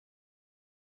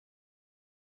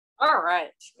All right,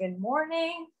 good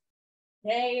morning.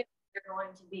 Today we're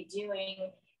going to be doing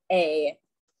a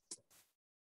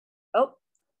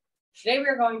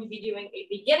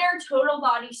beginner total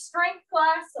body strength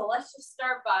class. So let's just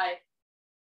start by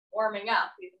warming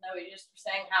up, even though we just were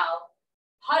saying how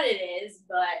hot it is,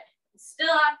 but we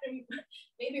still have to,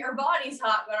 maybe our body's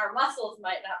hot, but our muscles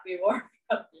might not be warmed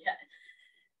up yet.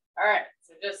 All right,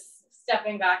 so just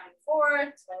stepping back and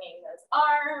forth, swinging those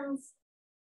arms.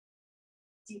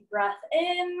 Deep breath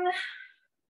in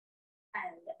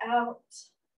and out.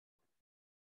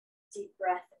 Deep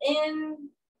breath in,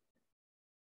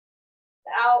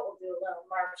 out. We'll do a little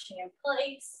marching in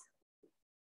place.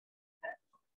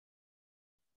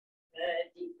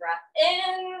 Good. Deep breath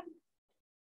in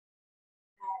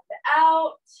and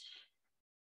out.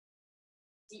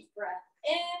 Deep breath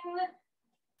in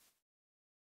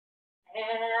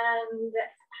and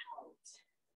out.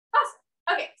 Awesome.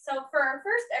 Okay, so for our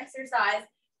first exercise,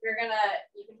 you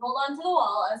can hold on to the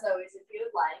wall as always if you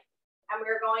would like, and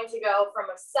we're going to go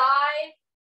from a side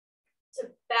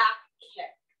to back kick.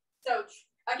 So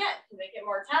again, to make it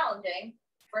more challenging,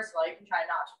 first of all, you can try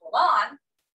not to hold on,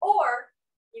 or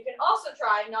you can also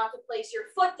try not to place your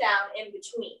foot down in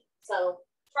between. So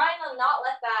try to not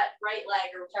let that right leg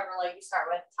or whichever leg you start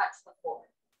with touch the floor.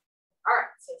 All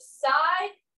right, so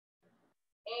side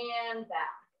and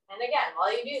back. And again,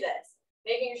 while you do this,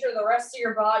 making sure the rest of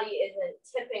your body isn't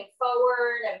tipping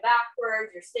forward and backwards.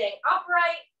 You're staying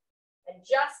upright and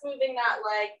just moving that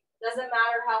leg. Doesn't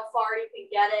matter how far you can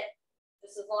get it,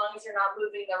 just as long as you're not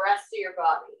moving the rest of your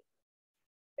body.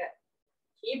 Good.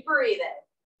 Keep breathing.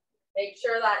 Make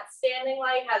sure that standing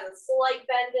leg has a slight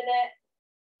bend in it.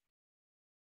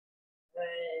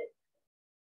 Good.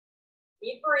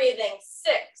 Keep breathing.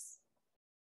 6.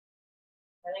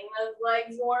 Getting those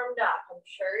legs warmed up. I'm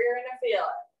sure you're going to feel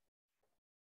it.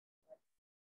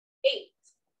 8.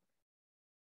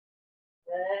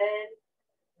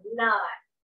 Good. 9.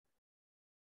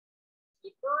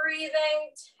 Keep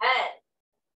breathing. 10.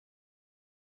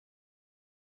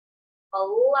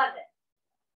 11.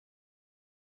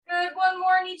 Good. One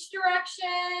more in each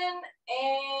direction.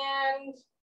 And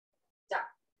done.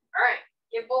 All right.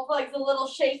 Give both legs a little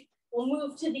shake. We'll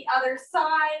move to the other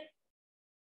side.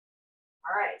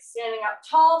 All right. Standing up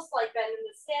tall, slight bend in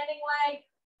the standing leg.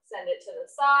 Send it to the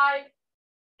side.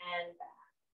 And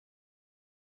back.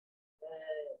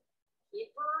 Good. Keep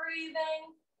breathing.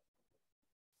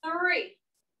 3.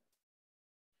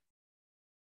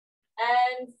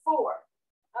 And 4.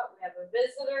 Oh, we have a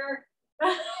visitor.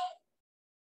 5.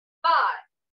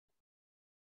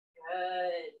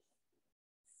 Good.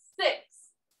 6.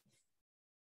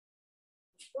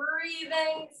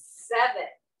 Breathing. 7.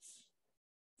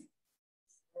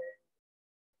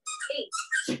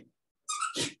 8.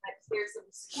 Next, here's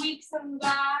some squeaks in the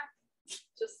back.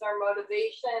 Just our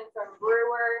motivation from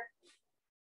Brewer.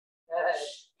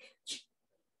 Good.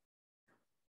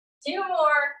 2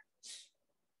 more.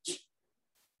 Good.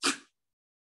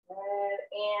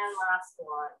 And last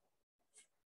one.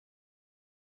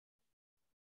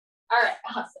 All right,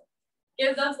 awesome.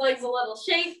 Give those legs a little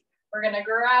shake. We're gonna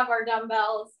grab our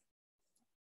dumbbells.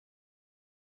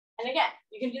 And again,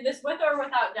 you can do this with or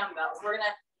without dumbbells. We're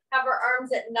gonna have our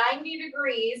arms at 90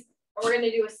 degrees, and we're gonna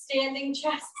do a standing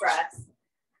chest press.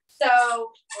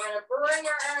 So we're gonna bring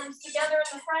our arms together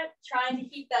in the front, trying to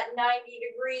keep that 90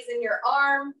 degrees in your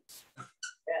arm.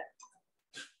 Good.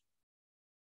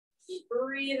 Keep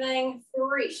breathing.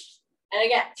 3. And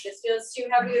again, if this feels too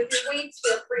heavy with your weights,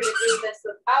 feel free to do this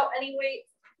without any weight.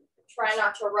 Try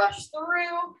not to rush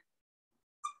through.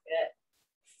 Good.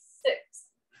 6.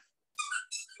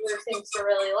 Peter seems to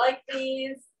really like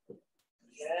these.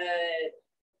 Good.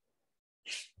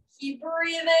 Keep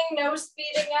breathing, no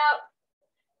speeding up.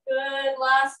 Good.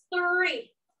 Last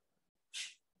 3.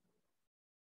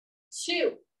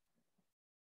 2.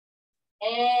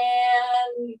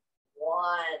 And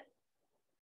 1.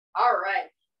 All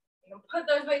right. You can put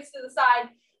those weights to the side.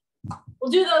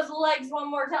 We'll do those legs one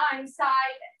more time,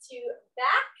 side to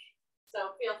back.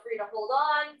 So feel free to hold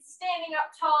on. Standing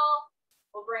up tall.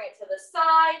 We'll bring it to the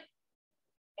side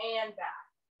and back.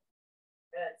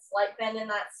 Good. Slight bend in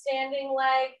that standing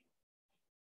leg.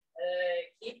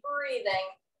 Keep breathing.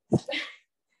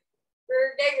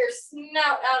 Get your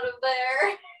snout out of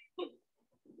there.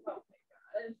 Oh my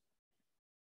God.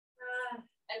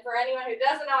 And for anyone who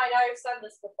doesn't know, I know I've said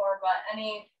this before, but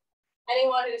anyone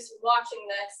who's watching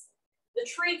this, the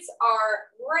treats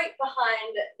are right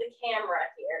behind the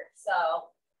camera here.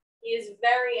 So he is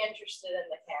very interested in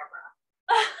the camera.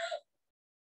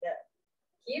 Good.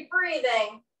 Keep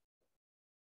breathing.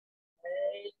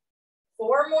 Good.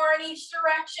 4 more in each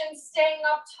direction, staying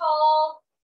up tall.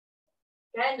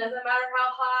 Again, doesn't matter how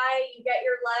high you get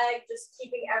your leg, just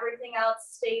keeping everything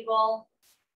else stable.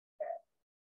 Good.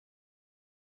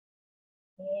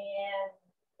 And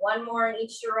one more in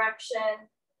each direction.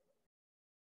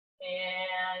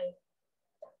 And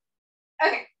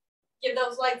okay, give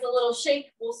those legs a little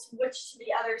shake. We'll switch to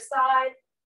the other side.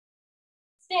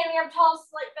 Standing up tall,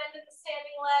 slight bend in the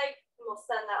standing leg. And we'll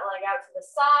send that leg out to the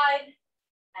side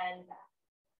and back.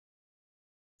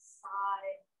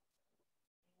 Side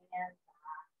and back.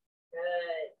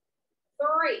 Good.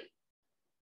 3,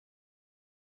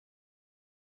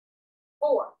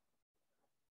 4.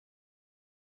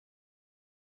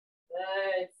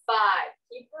 Good. 5.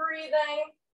 Keep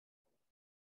breathing.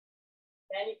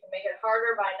 Then you can make it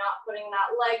harder by not putting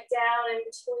that leg down in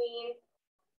between.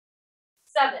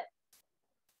 7,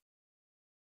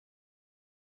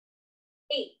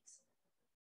 8,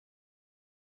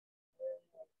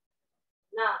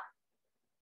 9,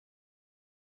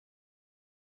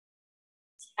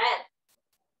 10.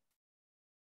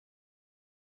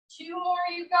 2 more,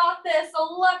 you got this.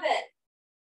 11. And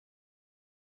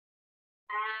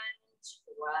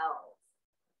 12.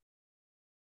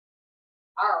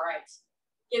 All right.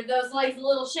 Give those legs a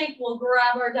little shake. We'll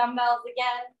grab our dumbbells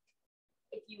again.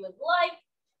 If you would like,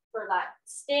 for that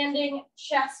standing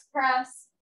chest press.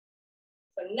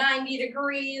 So 90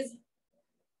 degrees.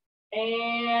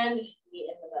 And feet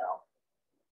in the middle.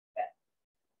 Good.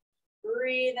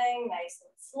 Breathing nice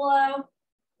and slow.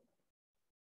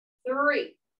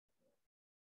 3,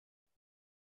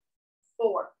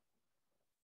 4.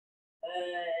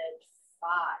 Good. 5,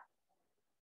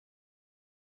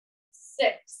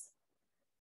 6,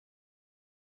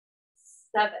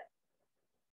 7,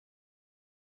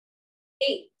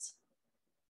 8.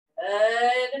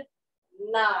 Good.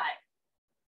 9,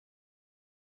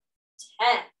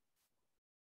 10.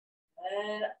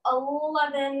 Good.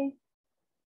 11.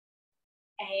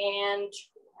 And 12.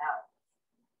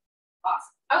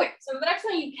 Awesome. Okay, so the next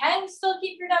one, you can still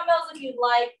keep your dumbbells if you'd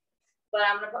like, but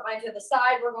I'm gonna put mine to the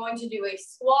side. We're going to do a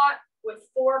squat with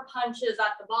 4 punches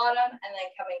at the bottom and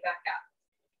then coming back up.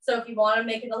 So if you wanna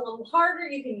make it a little harder,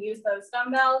 you can use those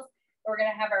dumbbells. We're gonna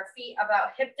have our feet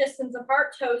about hip distance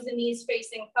apart, toes and knees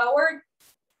facing forward.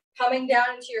 Coming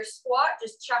down into your squat,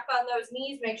 just check on those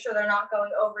knees, make sure they're not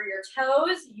going over your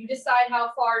toes. You decide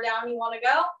how far down you wanna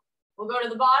go. We'll go to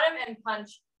the bottom and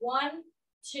punch 1,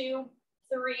 2,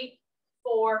 3,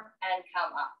 4, and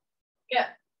come up.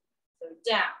 Good. So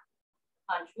down.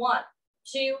 Punch 1,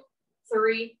 2,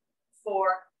 3,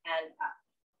 4, and up.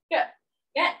 Good.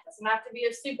 Again, doesn't have to be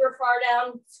a super far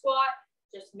down squat.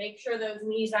 Just make sure those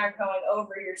knees aren't going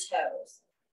over your toes.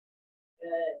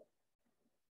 Good.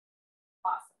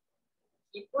 Awesome.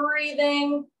 Keep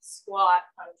breathing. Squat.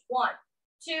 Punch 1,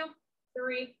 2,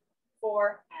 3,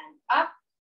 4, and up.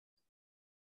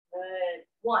 Good.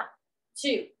 1,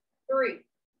 2, 3,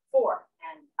 4,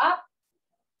 and up.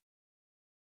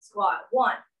 Squat.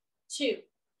 1, 2,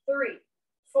 3,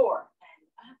 4, and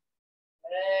up.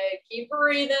 Good. Keep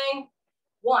breathing.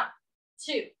 1,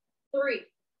 2, 3,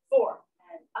 4,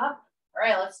 and up. All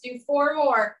right, let's do 4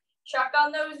 more. Check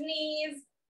on those knees.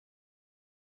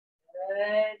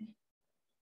 Good.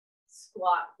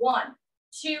 Squat. 1,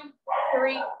 2,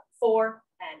 3, 4,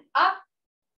 and up.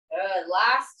 Good.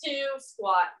 Last 2.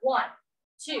 Squat. 1,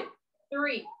 2,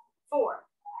 3, 4,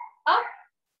 up.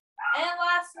 And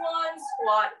last one.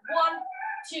 Squat. 1,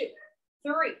 2,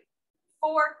 3,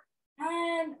 4,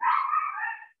 and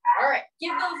all right.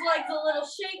 Give those legs a little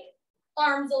shake,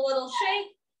 arms a little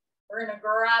shake. We're gonna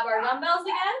grab our dumbbells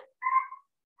again.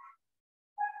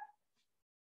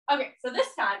 Okay, so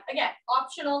this time, again,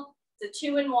 optional, it's a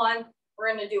 2-in-1.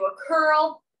 We're gonna do a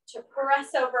curl to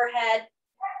press overhead.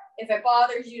 If it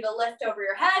bothers you to lift over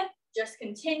your head, just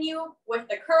continue with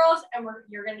the curls and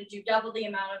you're gonna do double the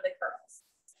amount of the curls.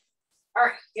 All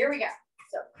right, here we go.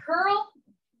 So curl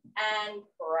and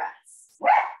press.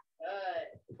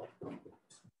 Good.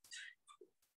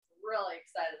 Really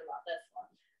excited about this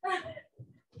one.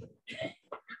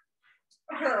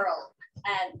 Curl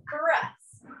and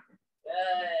press.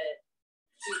 Good.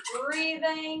 Keep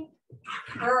breathing.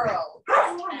 Curl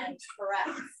and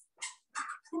press.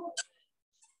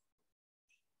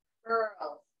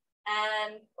 Curl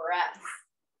and press.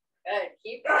 Good.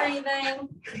 Keep breathing.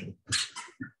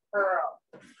 Curl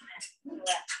and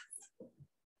press.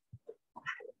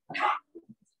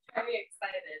 Very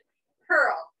excited.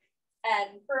 Curl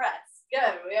and press.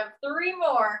 Good. We have 3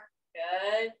 more.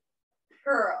 Good.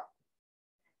 Curl.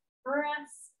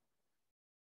 Press.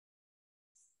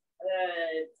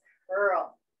 Good.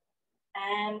 Curl.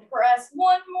 And press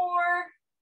 1 more.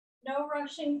 No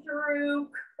rushing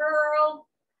through. Curl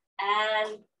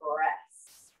and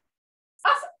press.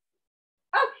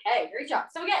 Great job.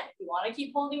 So again, if you want to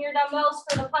keep holding your dumbbells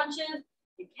for the punches,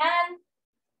 you can.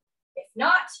 If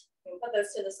not, you can put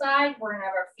those to the side. We're gonna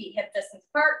have our feet hip distance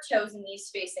apart, toes and knees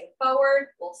facing forward.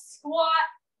 We'll squat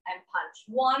and punch.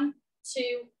 1,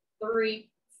 2,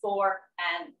 3, 4,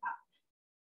 and up.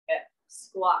 Good.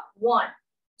 Squat. 1,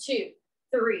 2,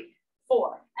 3,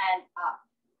 4, and up.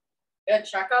 Good.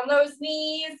 Check on those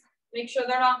knees. Make sure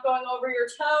they're not going over your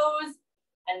toes,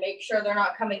 and make sure they're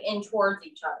not coming in towards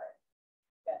each other.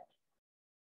 Good.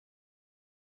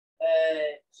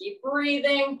 Good. Keep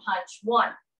breathing. Punch. 1,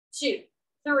 2,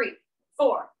 3,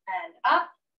 4, and up.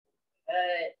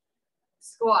 Good.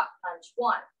 Squat. Punch.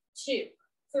 1, 2,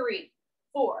 3,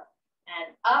 4,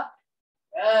 and up.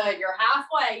 Good. You're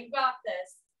halfway. You got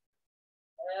this.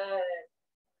 Good.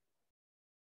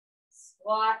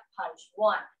 Squat. Punch.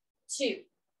 1, 2,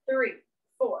 3,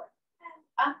 4,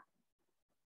 and up.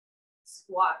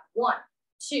 Squat. 1,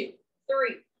 2,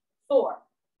 3, 4,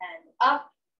 and up.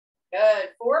 Good.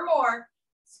 4 more.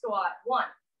 Squat. 1,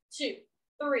 2,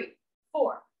 3,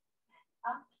 4,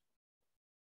 and up.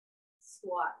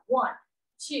 Squat. 1,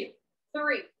 2,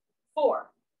 3,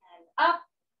 4, and up.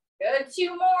 Good. 2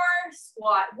 more.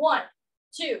 Squat. 1,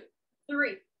 2,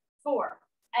 3, 4,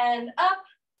 and up.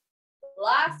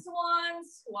 Last one.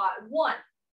 Squat. 1,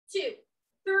 2,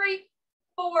 3,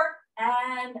 4,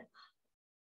 and up.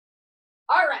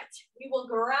 All right. We will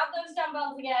grab those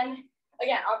dumbbells again.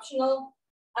 Again, optional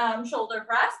shoulder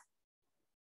press.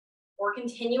 We're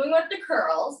continuing with the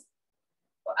curls.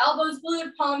 So elbows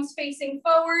glued, palms facing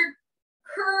forward,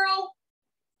 curl,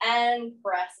 and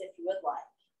press if you would like.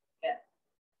 Good.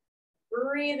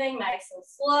 Breathing nice and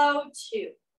slow.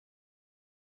 2,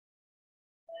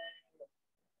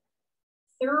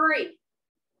 3,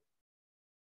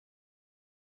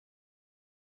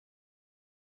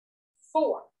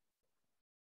 4.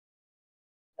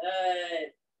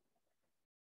 Good.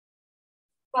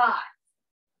 5.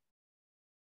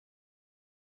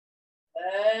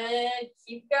 Good.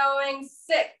 Keep going.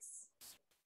 6.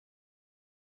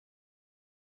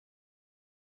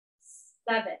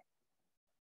 7.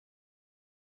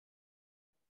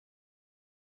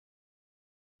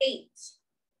 8.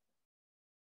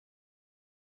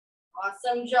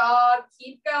 Awesome job.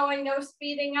 Keep going. No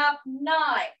speeding up.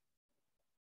 9.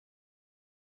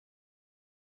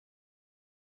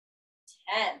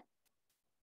 10.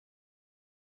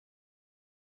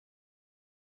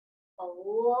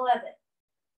 11.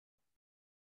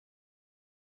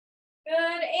 Good,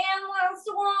 and last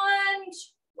one,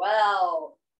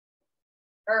 12.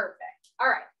 Perfect. All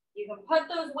right, you can put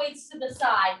those weights to the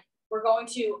side. We're going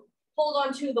to hold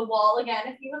onto the wall again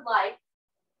if you would like,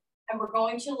 and we're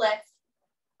going to lift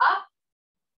up,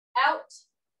 out,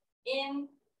 in,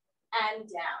 and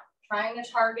down. Trying to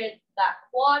target that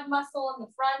quad muscle in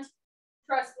the front.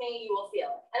 Trust me, you will feel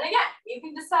it. And again, you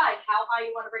can decide how high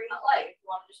you want to bring that leg. If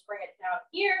you want to just bring it down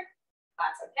here,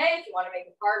 that's okay. If you want to make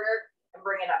it harder and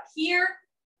bring it up here,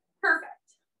 perfect.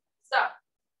 So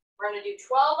we're going to do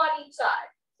 12 on each side.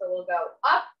 So we'll go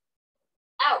up,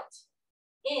 out,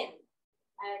 in,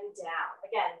 and down.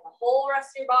 Again, the whole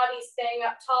rest of your body is staying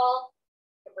up tall.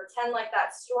 And pretend like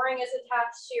that string is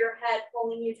attached to your head,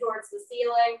 pulling you towards the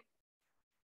ceiling.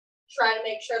 Try to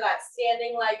make sure that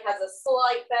standing leg has a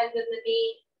slight bend in the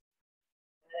knee.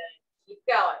 And keep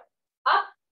going.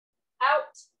 Up,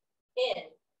 out,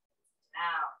 in,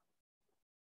 down.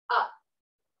 Up,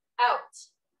 out,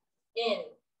 in,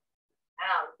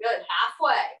 down. Good.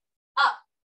 Halfway. Up,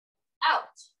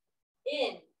 out,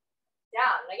 in,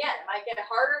 down. And again, it might get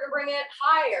harder to bring it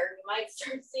higher. You might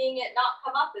start seeing it not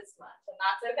come up as much, and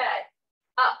that's okay.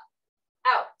 Up,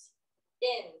 out,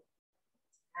 in,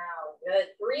 down. Good.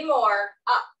 3 more.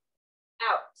 Up,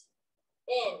 out,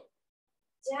 in,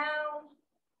 down,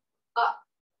 up,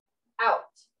 out,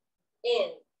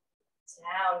 in,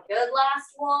 down. Good.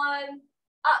 Last one.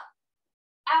 Up,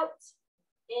 out,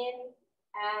 in,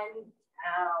 and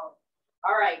down.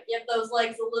 All right. Give those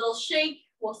legs a little shake.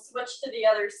 We'll switch to the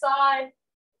other side.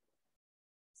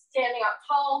 Standing up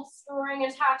tall, string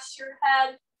attached to your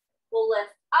head. We'll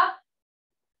lift up,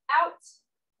 out,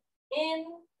 in,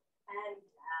 and down.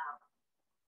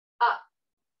 Up,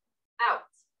 out,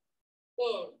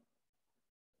 in,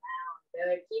 down.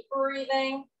 Good. Keep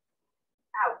breathing.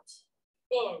 Out,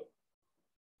 in,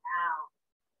 down.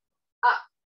 Up,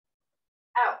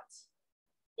 out,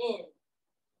 in,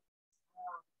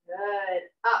 down. Good.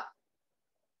 Up,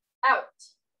 out,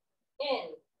 in,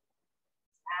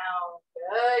 down.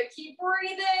 Good. Keep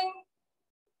breathing.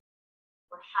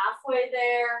 We're halfway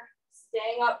there.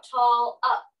 Staying up tall.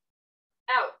 Up,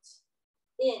 out,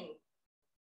 in,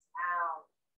 down.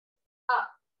 Up,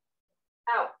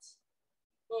 out,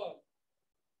 in,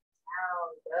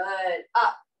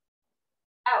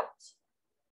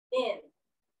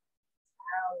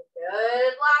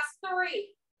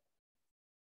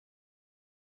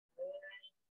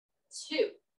 2.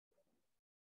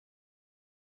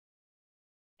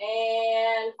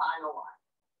 And final one.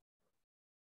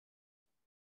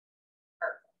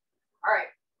 Perfect. All right,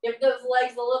 give those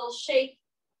legs a little shake.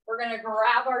 We're gonna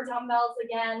grab our dumbbells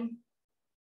again,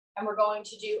 and we're going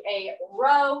to do a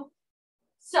row.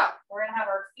 So we're gonna have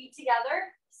our feet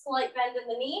together, slight bend in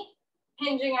the knee,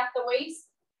 hinging at the waist,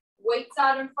 weights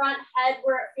out in front, head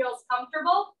where it feels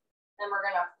comfortable. Then we're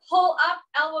gonna pull up,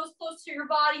 elbows close to your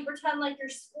body, pretend like you're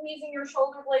squeezing your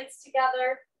shoulder blades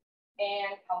together,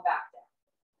 and come back down.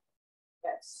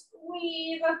 Good.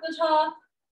 Squeeze at the top,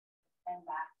 and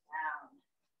back down.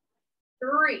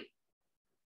 3.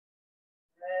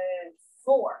 Good.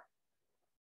 4.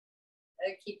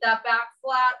 Good. Keep that back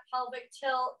flat, pelvic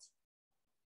tilt.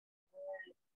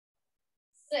 Good.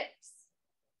 6.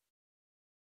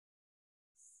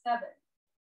 7.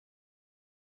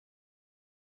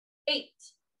 8.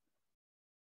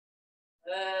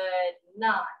 Good.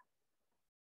 9.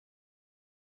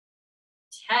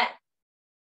 10.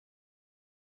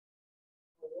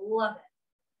 11.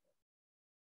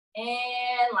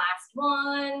 And last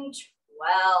one, 12.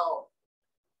 All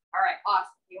right,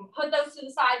 awesome. You can put those to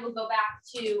the side. We'll go back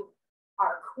to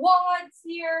our quads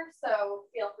here. So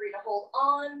feel free to hold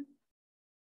on.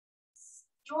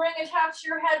 String attached to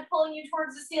your head, pulling you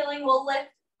towards the ceiling. We'll lift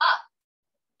up,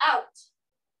 out,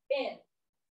 in,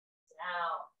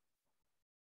 down,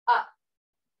 up,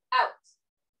 out,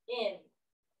 in,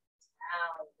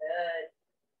 down. Good.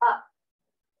 Up,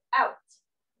 out,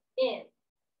 in,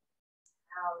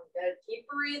 down. Good. Keep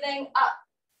breathing. Up,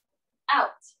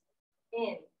 out,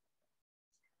 in,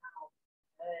 down.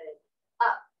 Good.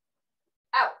 Up,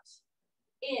 out,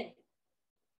 in,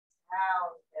 down.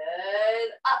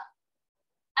 Good. Up,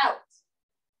 out,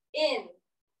 in,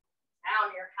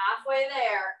 down. You're halfway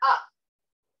there. Up,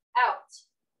 out,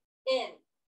 in,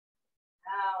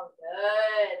 down.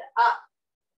 Good. Up,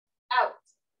 out,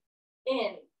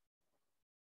 in,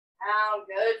 down.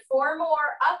 Good. 4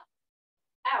 more. Up,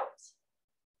 out,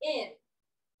 in,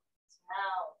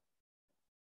 down.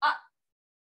 Up,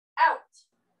 out,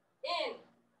 in,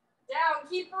 down.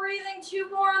 Keep breathing. 2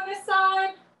 more on this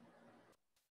side.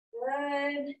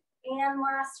 Good. And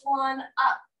last one.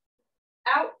 Up,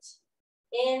 out,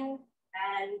 in,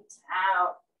 and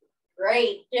out.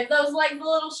 Great. Give those legs a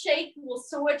little shake. We'll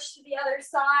switch to the other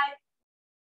side.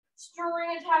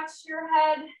 String attached to your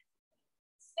head.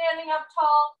 Standing up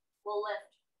tall. We'll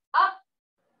lift up,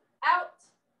 out,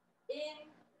 in,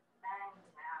 and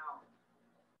down.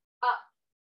 Up,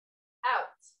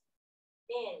 out,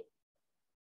 in,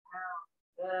 down.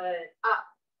 Good. Up,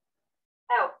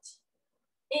 out,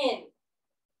 in,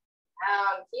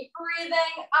 down. Keep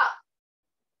breathing. Up,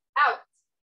 out,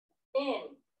 in,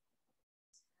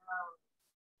 down.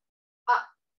 Up,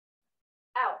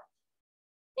 out,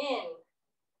 in,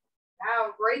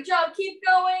 down. Great job. Keep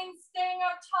going. Staying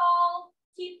up tall.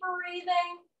 Keep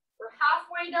breathing. We're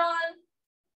halfway done.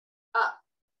 Up,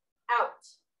 out,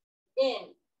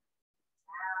 in,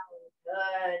 down.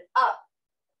 Good. Up,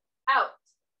 out,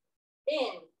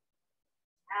 in,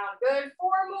 down. Good. 4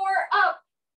 more. Up,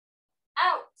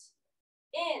 out,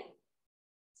 in,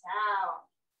 down.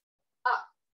 Up,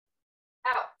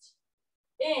 out,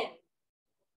 in,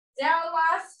 down.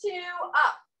 Last 2.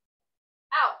 Up,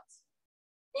 out,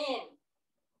 in,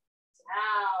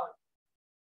 down.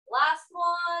 Last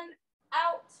one.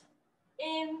 Out,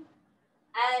 in,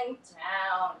 and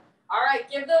down. All right,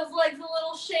 give those legs a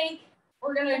little shake.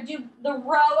 We're gonna do the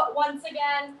row once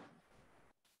again.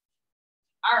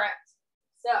 All right,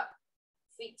 so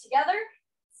feet together,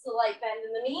 slight bend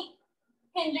in the knee,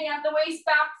 hinging at the waist,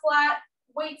 back flat,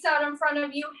 weights out in front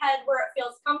of you, head where it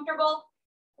feels comfortable.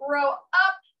 Row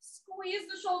up, squeeze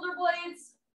the shoulder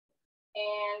blades,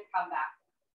 and come back.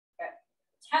 Good.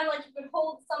 Pretend like you could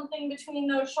hold something between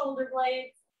those shoulder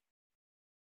blades.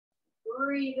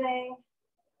 Breathing.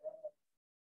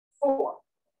 4,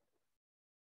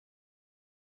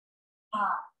 5,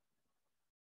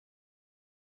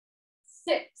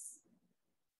 6,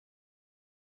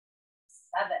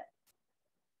 7,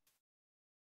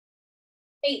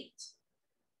 8.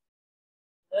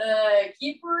 Good.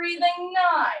 Keep breathing. 9,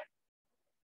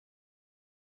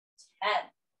 10.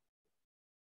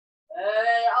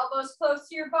 Good. Elbows close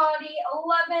to your body.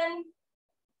 11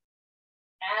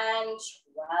 and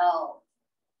 12.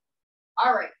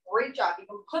 All right, great job. You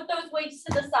can put those weights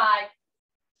to the side.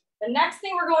 The next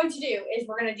thing we're going to do is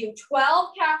we're going to do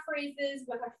 12 calf raises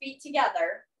with our feet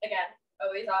together. Again,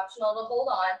 always optional to hold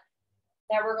on.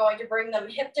 Then we're going to bring them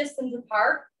hip distance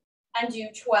apart and do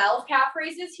 12 calf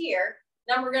raises here.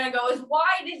 Then we're going to go as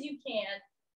wide as you can,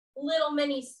 little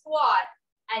mini squat,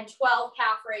 and 12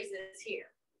 calf raises here.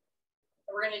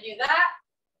 So we're gonna do that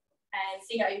and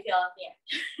see how you feel at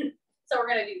the end. So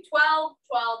we're gonna do 12,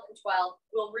 12, and 12.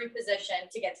 We'll reposition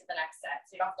to get to the next set.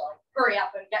 So you don't have to like hurry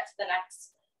up and get to the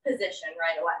next position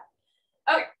right away.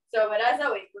 Okay, so but as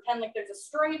always, pretend like there's a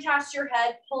string attached to your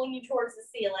head pulling you towards the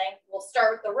ceiling. We'll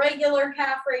start with the regular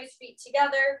calf raise, feet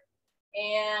together,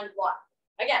 and 1.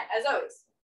 Again, as always,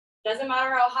 doesn't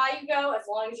matter how high you go as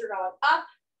long as you're going up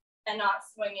and not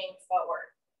swinging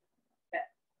forward. Okay.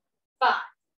 5.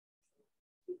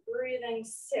 Keep breathing.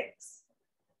 6,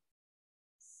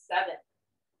 7.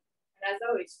 And as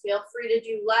always, feel free to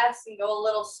do less and go a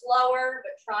little slower,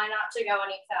 but try not to go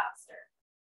any faster.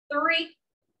 3,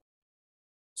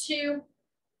 2,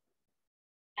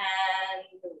 and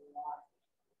 1.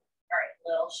 All right,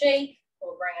 little shake.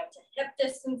 We'll bring them to hip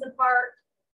distance apart.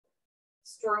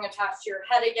 String attached to your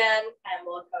head again, and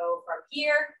we'll go from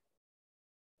here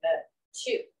to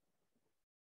 2,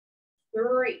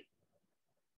 3,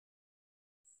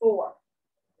 4,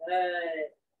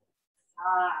 good,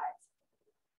 5,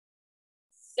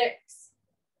 6,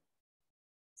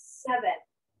 7,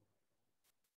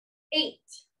 8,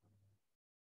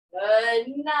 good,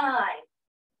 9, 10,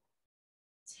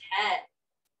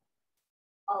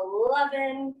 11,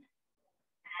 and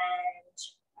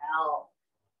 12.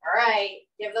 All right,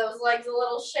 give those legs a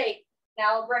little shake.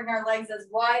 Now we'll bring our legs as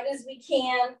wide as we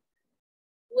can.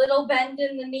 Little bend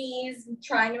in the knees,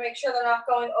 trying to make sure they're not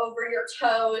going over your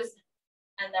toes.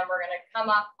 And then we're gonna come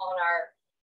up on our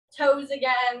toes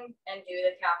again and do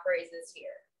the calf raises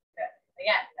here. Good.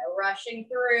 Again, no rushing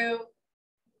through.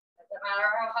 Doesn't matter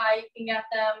how high you can get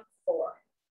them. 4,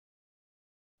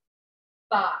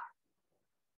 5,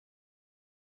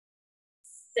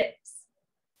 6,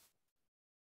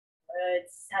 good,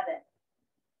 7,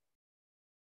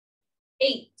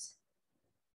 8,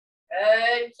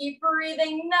 good, keep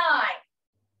breathing, 9,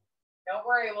 don't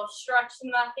worry, we'll stretch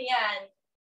them at the end,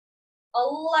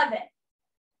 11,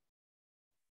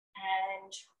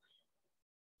 and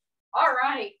all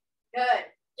right, good,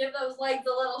 give those legs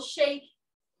a little shake,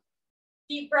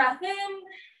 deep breath in,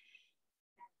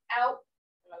 out,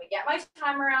 and let me get my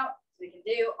timer out so we can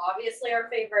do, obviously, our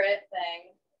favorite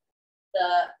thing,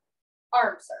 the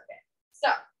arm circuit. So,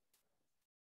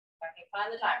 if I can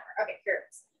find the timer. Okay, here it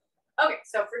is. Okay,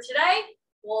 so for today,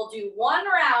 we'll do 1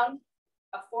 round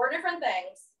of 4 different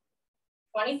things,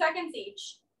 20 seconds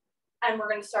each, and we're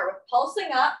going to start with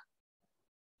pulsing up,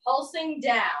 pulsing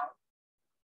down,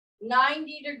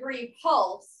 90-degree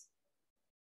pulse,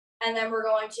 and then we're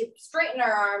going to straighten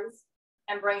our arms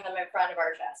and bring them in front of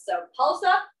our chest. So pulse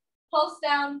up, pulse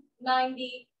down,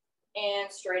 90,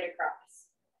 and straight across.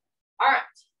 All right,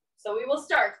 so we will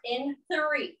start in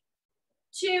 3,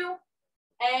 2,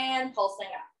 and pulsing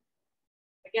up.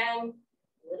 Again,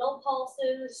 little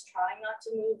pulses, trying not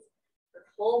to move your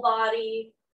whole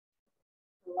body.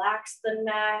 Relax the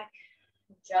neck,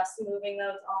 just moving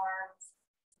those arms.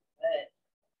 Good.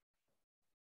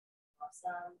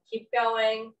 Awesome. Keep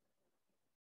going.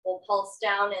 We'll pulse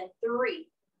down in 3,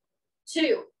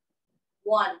 2,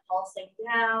 1. Pulsing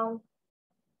down.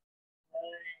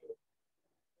 Good.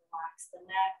 Relax the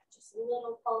neck. Just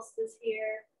little pulses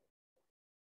here.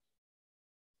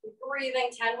 Keep breathing.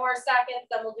 10 more seconds.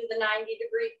 Then we'll do the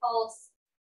 90-degree pulse.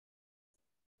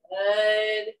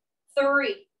 Good.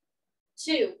 3,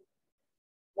 2,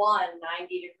 1.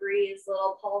 90 degrees.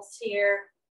 Little pulse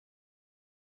here.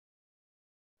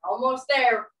 Almost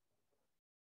there.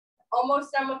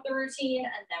 Almost done with the routine,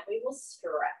 and then we will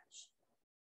stretch.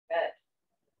 Good.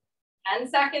 10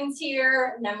 seconds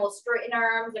here, and then we'll straighten our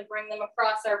arms and bring them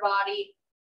across our body.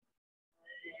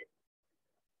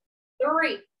 Good.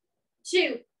 3,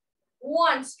 2,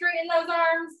 1. Straighten those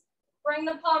arms. Bring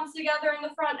the palms together in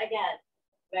the front again.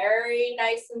 Very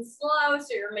nice and slow,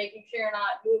 so you're making sure you're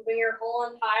not moving your whole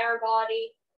entire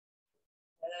body.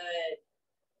 Good.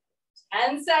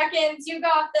 10 seconds. You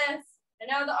got this. I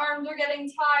know the arms are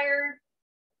getting tired.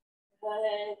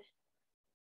 Good.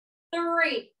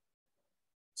 3,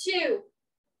 2,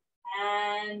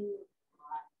 and 1.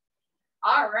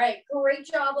 All right, great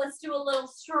job. Let's do a little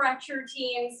stretch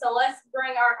routine. So let's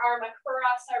bring our arm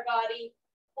across our body,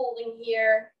 holding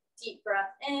here. Deep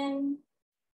breath in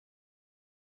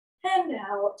and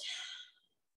out.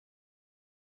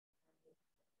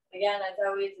 Again, as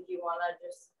always, if you want to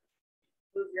just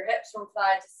move your hips from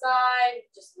side to side,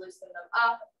 just loosen them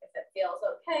up if it feels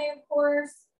okay, of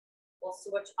course. We'll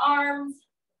switch arms.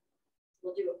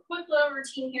 We'll do a quick little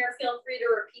routine here. Feel free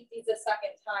to repeat these a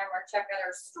second time or check out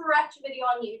our stretch video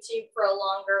on YouTube for a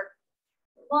longer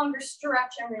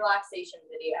stretch and relaxation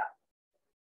video.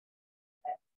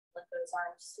 Okay. Let those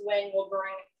arms swing. We'll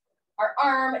bring our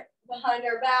arm behind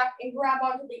our back and grab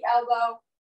onto the elbow.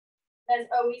 As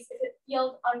always, if it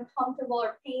feels uncomfortable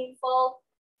or painful,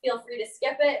 feel free to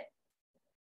skip it.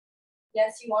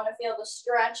 Yes, you want to feel the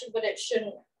stretch, but it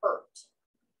shouldn't hurt.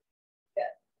 Good.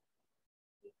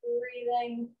 Keep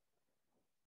breathing.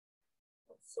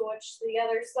 Let's switch to the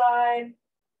other side.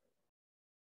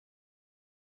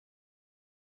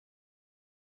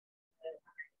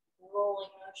 Rolling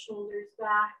those shoulders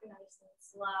back, nice and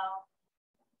slow.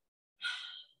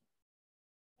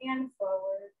 And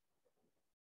forward.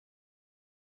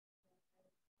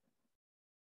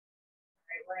 All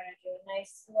right, we're gonna do a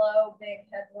nice, slow, big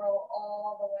head roll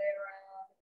all the way around.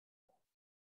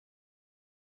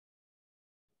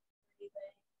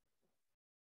 Breathing.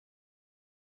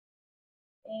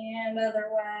 And other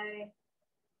way.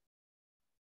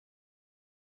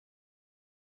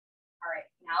 All right,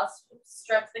 now let's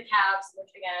stretch the calves,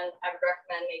 which again, I would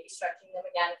recommend maybe stretching them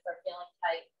again if they're feeling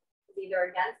tight. It's either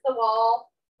against the wall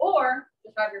or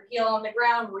just have your heel on the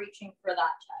ground, reaching for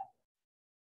that check.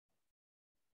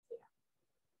 Yeah.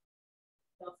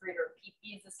 Feel free to repeat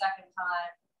these a second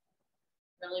time.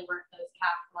 Really work those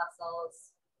calf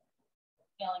muscles.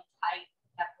 Feeling tight,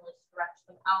 definitely stretch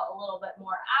them out a little bit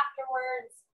more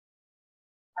afterwards.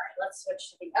 All right, let's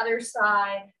switch to the other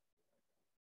side.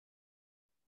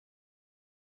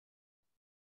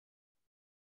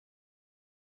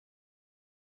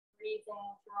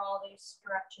 Breathing through all these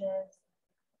stretches.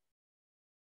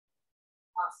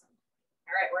 Awesome.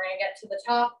 All right, we're gonna get to the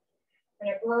top.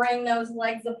 We're gonna bring those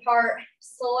legs apart,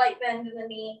 slight bend in the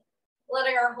knee,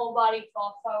 letting our whole body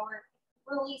fall forward,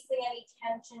 releasing any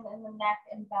tension in the neck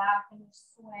and back, and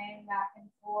just swaying back and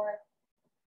forth.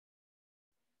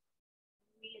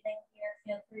 Breathing here,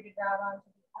 feel free to grab onto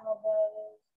the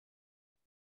elbows.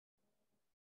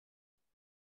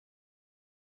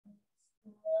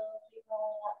 Slowly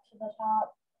rolling up to the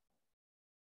top.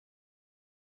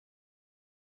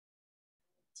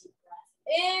 Deep breath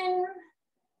in.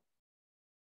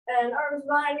 And arms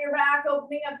behind your back,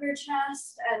 opening up your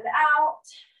chest and out.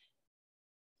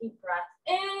 Deep breath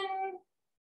in.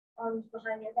 Arms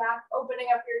behind your back, opening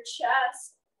up your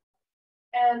chest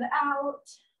and out.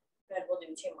 Good, we'll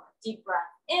do two more. Deep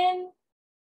breath in.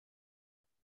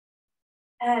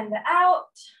 And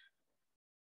out.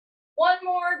 One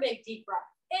more, big deep breath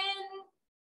in.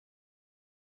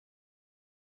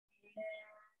 And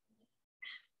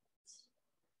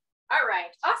out. All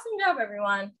right, awesome job,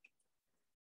 everyone.